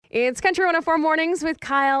It's Country 104 Mornings with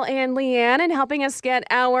Kyle and Leeanne, and helping us get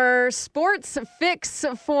our sports fix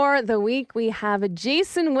for the week, we have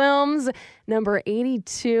Jason Willms, number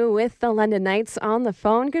 82 with the London Knights on the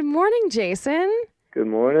phone. Good morning, Jason. Good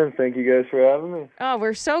morning. Thank you guys for having me. Oh,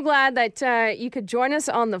 we're so glad that you could join us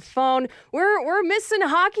on the phone. We're missing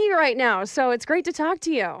hockey right now, so it's great to talk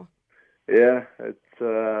to you. Yeah,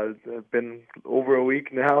 it's been over a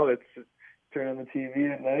week now. It's turn on the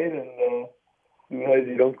TV at night, and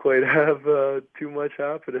you don't quite have too much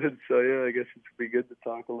happening. So yeah, I guess it would be good to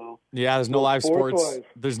talk a little. Yeah, there's no live sports.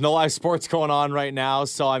 There's no live sports going on right now.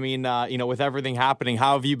 So I mean, with everything happening,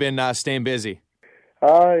 how have you been staying busy?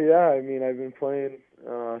 Yeah, I mean, I've been playing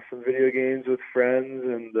some video games with friends,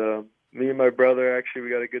 and me and my brother, actually, we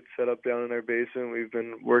got a good setup down in our basement. We've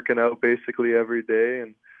been working out basically every day,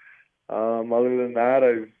 and other than that,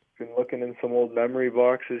 I've been looking in some old memory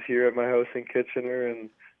boxes here at my house in Kitchener, and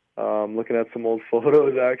looking at some old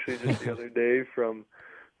photos actually just the other day from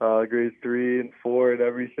grade 3 and 4 and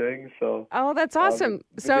everything. So that's awesome.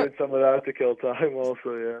 So doing some of that to kill time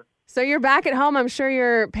also, yeah. So you're back at home. I'm sure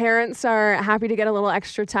your parents are happy to get a little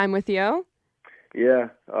extra time with you. Yeah,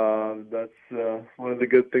 that's one of the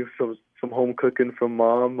good things. Some home cooking from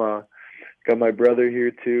Mom. Got my brother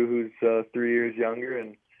here too, who's 3 years younger,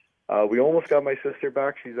 and we almost got my sister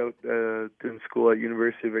back. She's out doing school at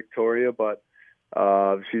University of Victoria, but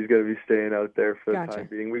she's going to be staying out there for the time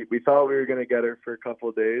being. We thought we were going to get her for a couple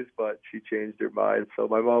of days, but she changed her mind. So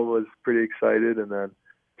my mom was pretty excited, and then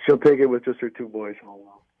she'll take it with just her 2 boys home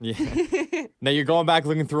now. Yeah. Now you're going back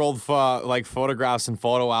looking through old photographs and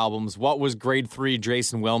photo albums. What was grade 3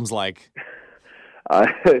 Jason Willms like?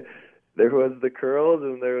 There was the curls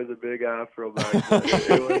and there was a big afro back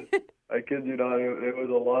then. I kid you not, it was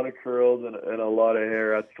a lot of curls and a lot of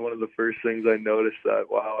hair. That's one of the first things I noticed, that,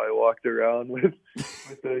 wow, I walked around with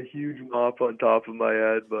a huge mop on top of my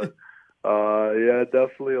head. But, yeah,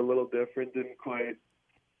 definitely a little different. Didn't quite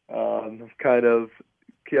kind of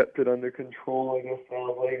kept it under control, I guess,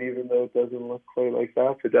 now of late, even though it doesn't look quite like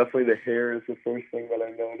that. But definitely the hair is the first thing that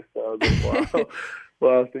I noticed. I was like,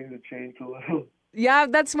 wow, things have changed a little. Yeah,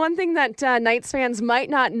 that's one thing that Knights fans might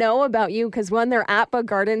not know about you, because when they're at Bug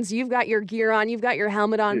Gardens, you've got your gear on, you've got your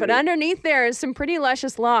helmet on, but underneath there is some pretty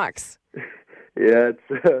luscious locks. Yeah,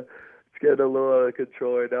 it's getting a little out of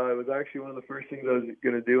control right now. It was actually one of the first things I was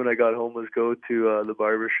going to do when I got home was go to the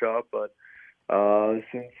barber shop, but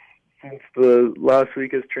since the last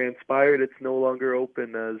week has transpired, it's no longer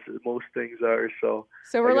open as most things are. So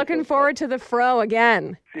we're looking forward to the fro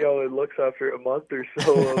again. See how it looks after a month or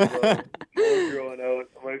so of growing out.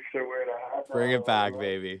 I might start wearing a hat. Bring it back,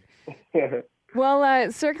 baby.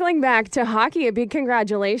 Well, circling back to hockey, a big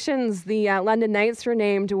congratulations. The London Knights were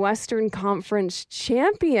named Western Conference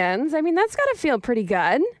champions. I mean, that's got to feel pretty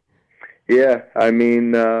good. Yeah, I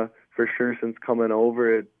mean, for sure, since coming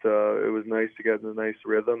over, it was nice to get in a nice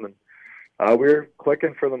rhythm, and we were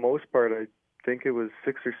clicking for the most part. I think it was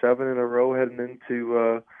 6 or 7 in a row heading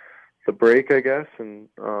into the break, I guess, and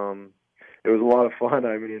it was a lot of fun.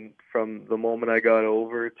 I mean, from the moment I got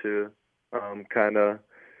over to kind of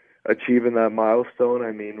achieving that milestone,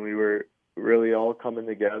 I mean, we were really all coming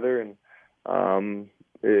together, and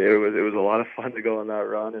it was a lot of fun to go on that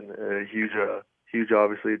run, and a huge,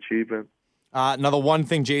 obviously, achievement. Now, the one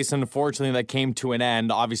thing, Jason, unfortunately, that came to an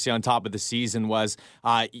end, obviously on top of the season, was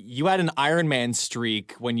you had an Ironman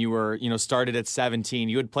streak when you were, started at 17.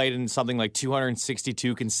 You had played in something like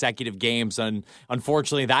 262 consecutive games, and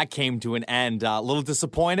unfortunately, that came to an end. A little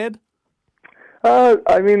disappointed?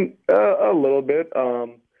 I mean, a little bit.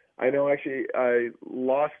 I know, actually, I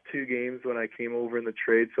lost 2 games when I came over in the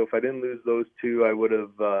trade, so if I didn't lose those 2, I would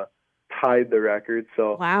have tied the record.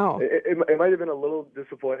 So wow, it might have been a little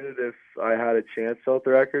disappointed if I had a chance to out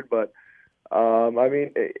the record, but I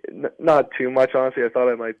mean, not too much, honestly. I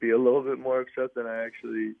thought I might be a little bit more upset than I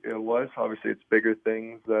actually was. Obviously, it's bigger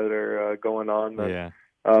things that are going on than an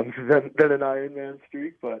Ironman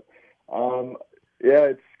streak, but yeah,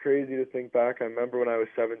 it's crazy to think back. I remember when I was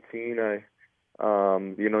 17,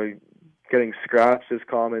 getting scratched is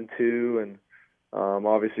common too, and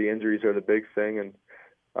obviously injuries are the big thing, and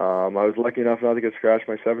I was lucky enough not to get scratched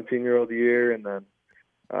my 17-year-old year, and then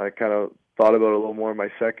I kind of thought about it a little more my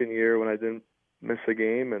second year when I didn't miss a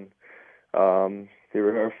game, and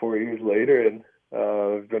here we are 4 years later, and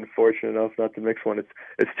I've been fortunate enough not to mix one. It's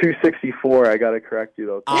 264. I got to correct you,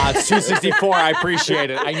 though. It's 264. I appreciate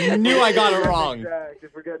it. I knew I got it wrong.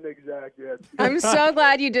 If we're getting exact, yeah. I'm so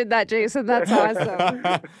glad you did that, Jason. That's awesome.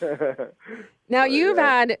 Now But, you've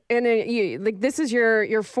yeah. had this is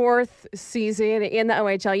your fourth season in the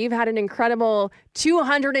OHL. You've had an incredible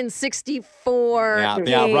 264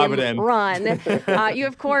 Yeah, rub it game in. run. You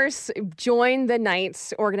of course joined the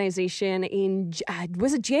Knights organization in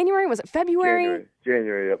was it January? Was it February?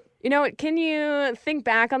 January, yep. You know, can you think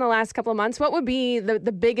back on the last couple of months? What would be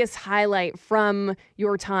the biggest highlight from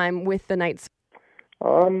your time with the Knights?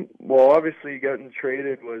 Well, obviously getting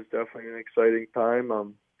traded was definitely an exciting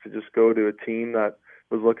time. To just go to a team that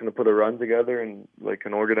was looking to put a run together and like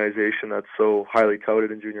an organization that's so highly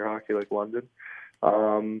touted in junior hockey like London.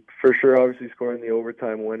 For sure, obviously scoring the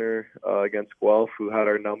overtime winner against Guelph, who had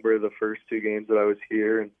our number the first two games that I was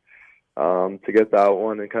here, and to get that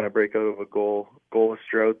one and kind of break out of a goalless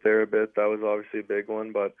drought there a bit, that was obviously a big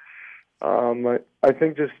one. But I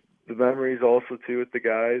think just the memories also too with the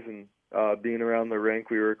guys and being around the rink,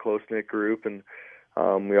 we were a close-knit group, and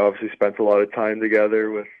we obviously spent a lot of time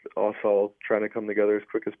together with us all trying to come together as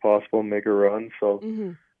quick as possible and make a run. So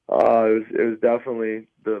it was definitely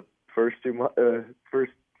the first two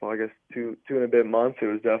and a bit months. It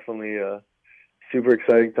was definitely a super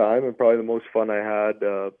exciting time and probably the most fun I had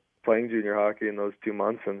playing junior hockey in those 2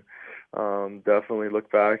 months. And definitely look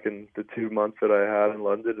back in the 2 months that I had in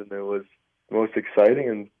London, and it was most exciting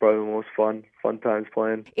and probably the most fun times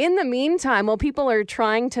playing. In the meantime, while people are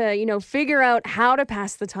trying to, figure out how to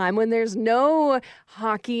pass the time when there's no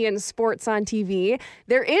hockey and sports on TV,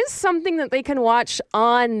 there is something that they can watch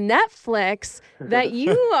on Netflix that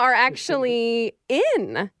you are actually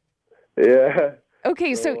in. Yeah.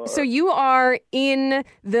 Okay, so you are in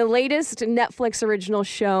the latest Netflix original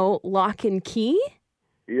show, Lock and Key?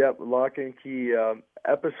 Yep, Lock and Key.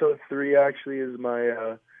 Episode 3 actually is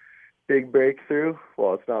my big breakthrough.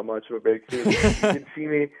 Well, it's not much of a breakthrough. You can see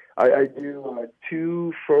me. I do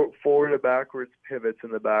 2 forward to backwards pivots in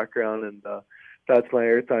the background, and that's my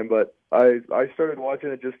airtime. But I started watching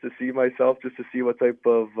it just to see myself, just to see what type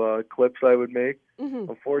of clips I would make. Mm-hmm.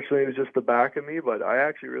 Unfortunately, it was just the back of me, but I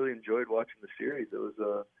actually really enjoyed watching the series. It was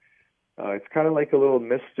it's kind of like a little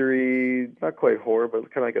mystery, not quite horror,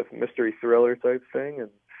 but kind of like a mystery thriller type thing.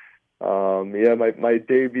 And my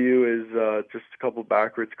debut is just a couple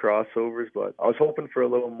backwards crossovers, but I was hoping for a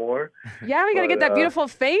little more. Yeah, we got to get that beautiful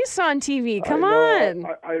face on TV. Come on.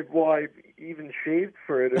 I even shaved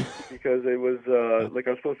for it because it was like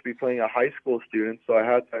I was supposed to be playing a high school student, so I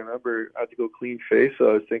had to go clean face. So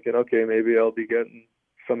I was thinking, okay, maybe I'll be getting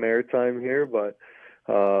some airtime here, but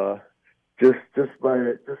just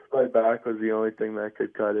my back was the only thing that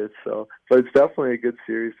could cut it. So it's definitely a good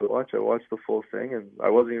series to watch. I watched the full thing, and I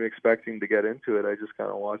wasn't even expecting to get into it. I just kind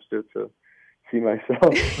of watched it to see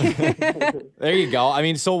myself. There you go. I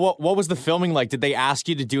mean, so what was the filming like? Did they ask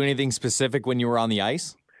you to do anything specific when you were on the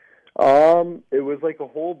ice? It was like a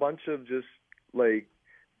whole bunch of just like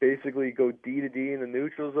basically go D to D in the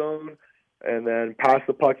neutral zone, and then pass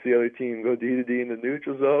the puck to the other team. Go D to D in the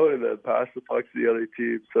neutral zone, and then pass the puck to the other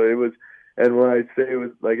team. So it was. And when I say it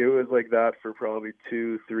was like that for probably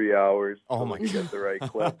 2-3 hours. Oh my God. To get the right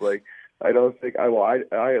clip. Like I don't think I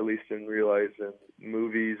at least didn't realize in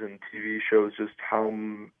movies and TV shows just how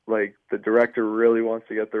like the director really wants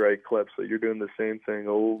to get the right clip. So you're doing the same thing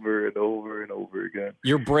over and over and over again.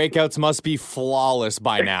 Your breakouts must be flawless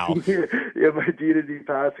by now. Yeah, my D to D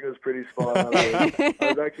passing was pretty spot on. I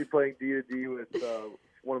was actually playing D to D with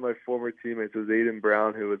one of my former teammates. It was Aiden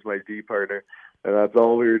Brown, who was my D partner. And that's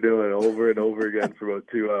all we were doing over and over again for about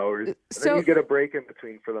 2 hours. So then you get a break in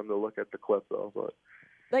between for them to look at the clip, though. But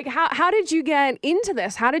like, how did you get into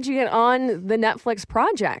this? How did you get on the Netflix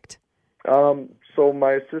project? So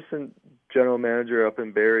my assistant general manager up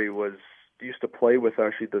in Barrie used to play with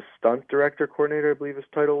actually the stunt director coordinator, I believe his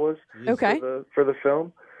title was. Okay. For the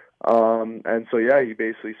film. And so yeah, he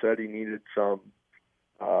basically said he needed some.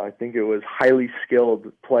 I think it was highly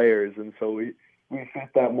skilled players, and so we fit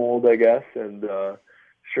that mold, I guess, and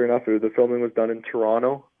sure enough, the filming was done in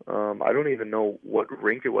Toronto. I don't even know what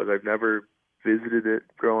rink it was. I've never visited it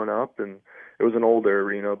growing up, and it was an older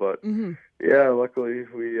arena, but yeah, luckily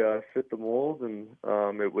we fit the mold, and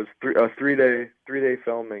it was three day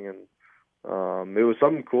filming, and it was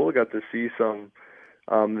something cool. I got to see some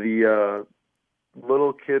the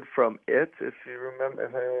little kid from It, if you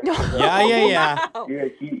remember. Yeah. Wow. Yeah,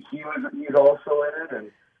 he's also in it,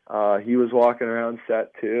 and he was walking around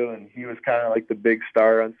set too, and he was kind of like the big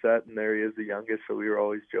star on set, and there he is, the youngest, so we were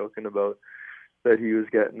always joking about that he was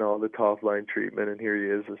getting all the top line treatment, and here he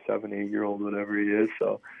is, a 7-8-year-old, whatever he is.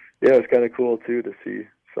 So yeah, it's kind of cool too to see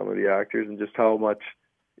some of the actors and just how much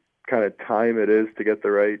kind of time it is to get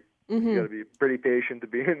the right. You got to be pretty patient to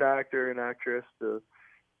be an actor and actress.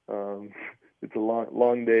 It's a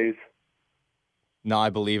long days. No,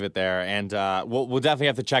 I believe it there, and we'll definitely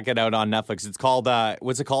have to check it out on Netflix. It's called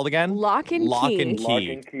what's it called again? Lock and Key. Lock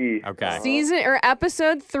and Key. Okay. Season or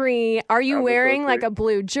episode 3. Are you Episode wearing 3. like a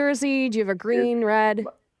blue jersey? Do you have a green, red?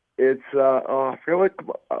 It's I forget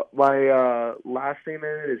what my last name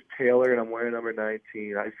in it is Taylor, and I'm wearing number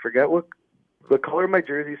 19. I forget what the color of my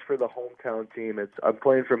jersey's for the hometown team. I'm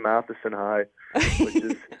playing for Matheson High,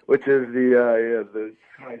 which is the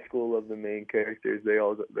high school of the main characters. They're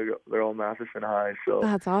all Matheson High. So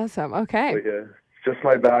That's awesome. Okay. but yeah, it's just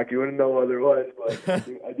my back. You wouldn't know what otherwise, but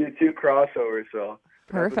I did 2 crossovers. So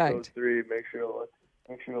Perfect. Episode 3. Make sure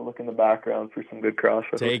to look in the background for some good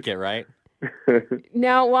crossovers. Take it, right?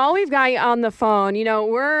 Now, while we've got you on the phone,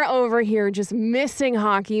 we're over here just missing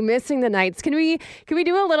hockey, missing the Knights. Can we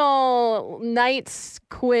do a little Knights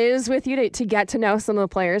quiz with you to get to know some of the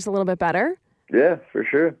players a little bit better? Yeah, for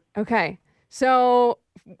sure. Okay. So,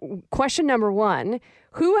 question number 1,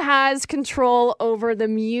 who has control over the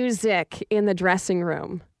music in the dressing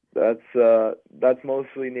room? That's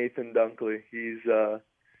mostly Nathan Dunkley.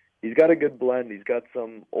 He's got a good blend. He's got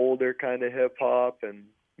some older kind of hip hop and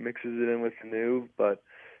mixes it in with the new, but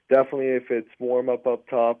definitely if it's warm up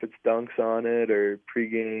top, it's dunks on it or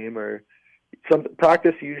pregame or some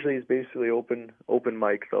practice. Usually is basically open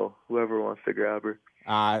mic though. Whoever wants to grab her.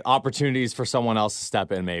 Opportunities for someone else to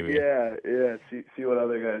step in, maybe. Yeah. See what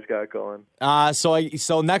other guys got going.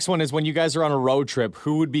 So next one is when you guys are on a road trip,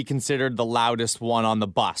 who would be considered the loudest one on the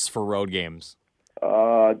bus for road games?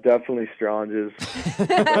 Definitely Stranges.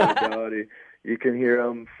 Without a doubt. You can hear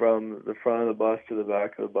him from the front of the bus to the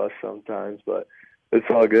back of the bus sometimes, but it's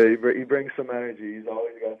all good. He brings some energy. He's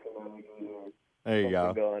always got some energy. There you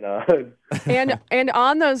go. Going on. And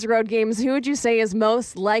on those road games, who would you say is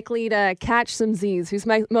most likely to catch some Z's? Who's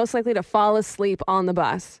most likely to fall asleep on the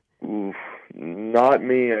bus? Oof, not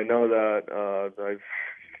me. I know that. I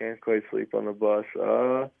can't quite sleep on the bus.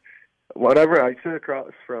 Whenever I sit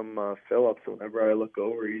across from Phillips, whenever I look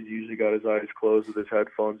over, he's usually got his eyes closed with his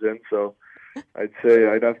headphones in, so I'd say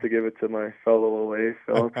I'd have to give it to my fellow away,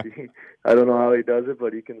 Phillips. I don't know how he does it,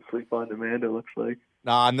 but he can sleep on demand, it looks like.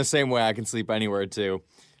 In the same way, I can sleep anywhere too.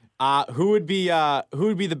 Who would be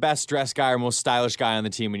the best dressed guy or most stylish guy on the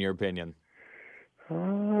team in your opinion?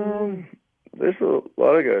 There's a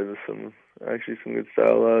lot of guys with some good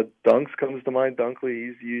style. Dunks comes to mind. Dunkley,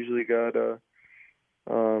 he's usually got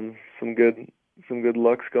some good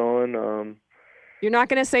looks going. You're not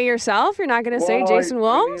going to say yourself? You're not going to say Jason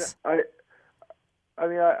Willms?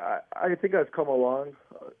 I think I've come a long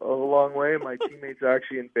way. My teammates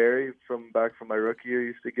actually in Barrie back from my rookie year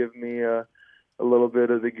used to give me a little bit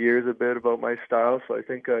of the gears a bit about my style. So I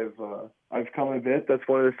think I've come a bit. That's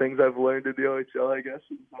one of the things I've learned in the OHL, I guess,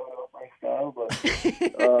 is about my style. But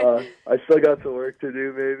I still got some work to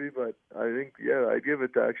do, maybe. But I think I'd give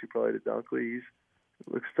it to actually probably to Dunkley. He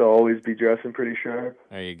looks to always be dressing pretty sharp.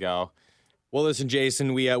 There you go. Well, listen,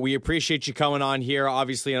 Jason, we appreciate you coming on here.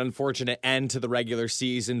 Obviously, an unfortunate end to the regular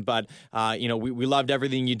season, but we loved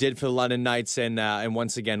everything you did for the London Knights, and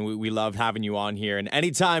once again, we loved having you on here. And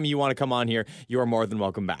anytime you want to come on here, you are more than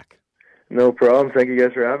welcome back. No problem. Thank you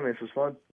guys for having me. This was fun.